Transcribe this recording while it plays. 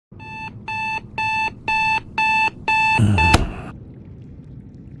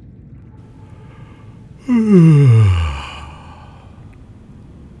Well,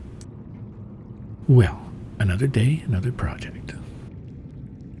 another day, another project.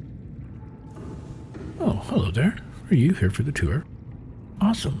 Oh, hello there. Are you here for the tour?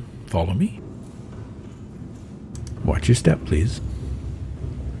 Awesome. Follow me. Watch your step, please.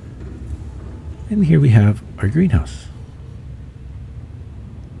 And here we have our greenhouse.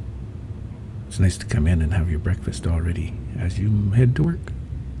 It's nice to come in and have your breakfast already as you head to work.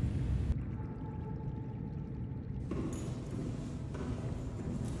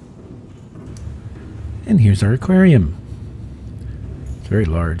 And here's our aquarium. It's very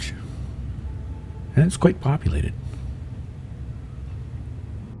large. And it's quite populated.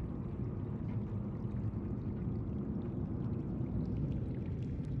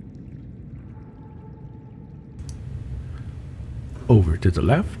 Over to the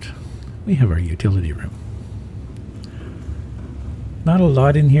left, we have our utility room. Not a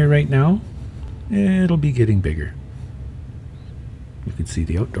lot in here right now. It'll be getting bigger. You can see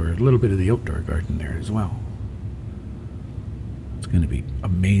the outdoor, a little bit of the outdoor garden there as well. It's going to be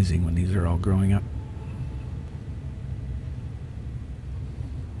amazing when these are all growing up.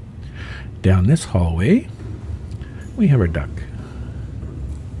 Down this hallway, we have our duck.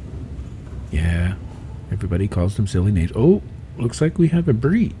 Yeah, everybody calls them silly names. Oh, looks like we have a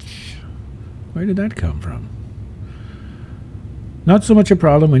breach. Where did that come from? Not so much a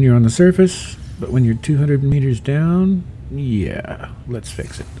problem when you're on the surface, but when you're 200 meters down, yeah, let's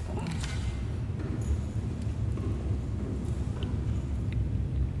fix it.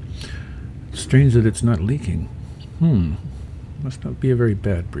 Strange that it's not leaking. Must not be a very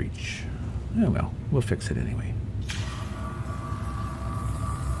bad breach. Oh well, we'll fix it anyway.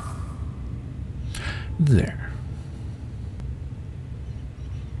 There.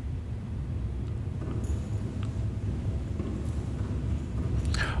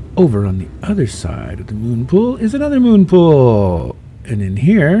 Over on the other side of the moon pool is another moon pool. And in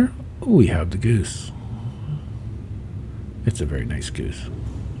here, we have the goose. It's a very nice goose.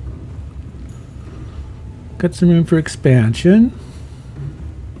 Got some room for expansion.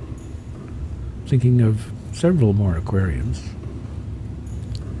 Thinking of several more aquariums.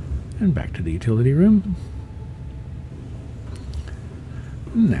 And back to the utility room.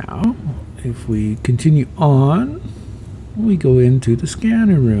 Now, if we continue on, we go into the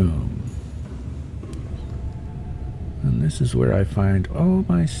scanner room. And this is where I find all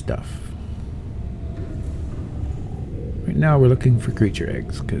my stuff. Right now we're looking for creature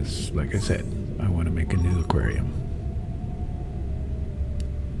eggs because, like I said, I want to make a new aquarium.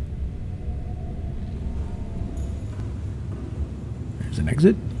 There's an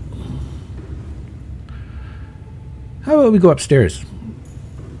exit. How about we go upstairs?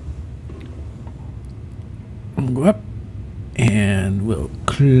 We'll go up. And we'll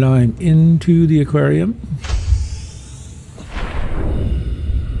climb into the aquarium.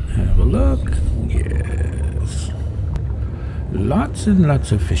 Have a look. Yes. Lots and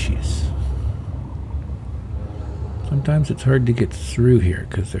lots of fishies. Sometimes it's hard to get through here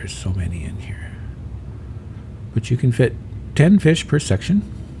because there's so many in here. But you can fit 10 fish per section.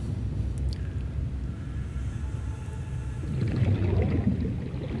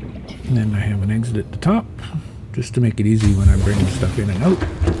 And then I have an exit at the top, just to make it easy when I'm bringing stuff in and out.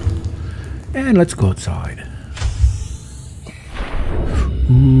 And let's go outside.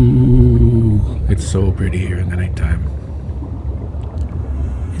 Ooh, it's so pretty here in the nighttime.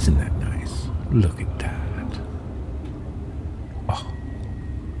 Isn't that nice? Look at that. Oh.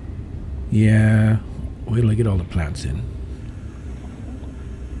 Yeah, wait till I get all the plants in.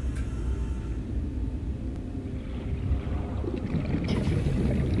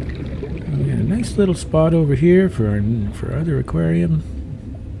 Nice little spot over here for our other aquarium.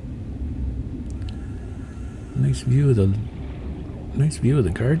 Nice view of the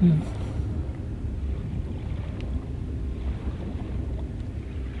garden.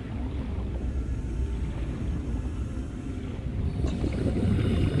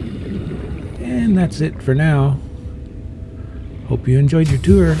 And that's it for now. Hope you enjoyed your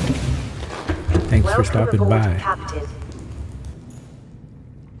tour. Thanks for stopping by.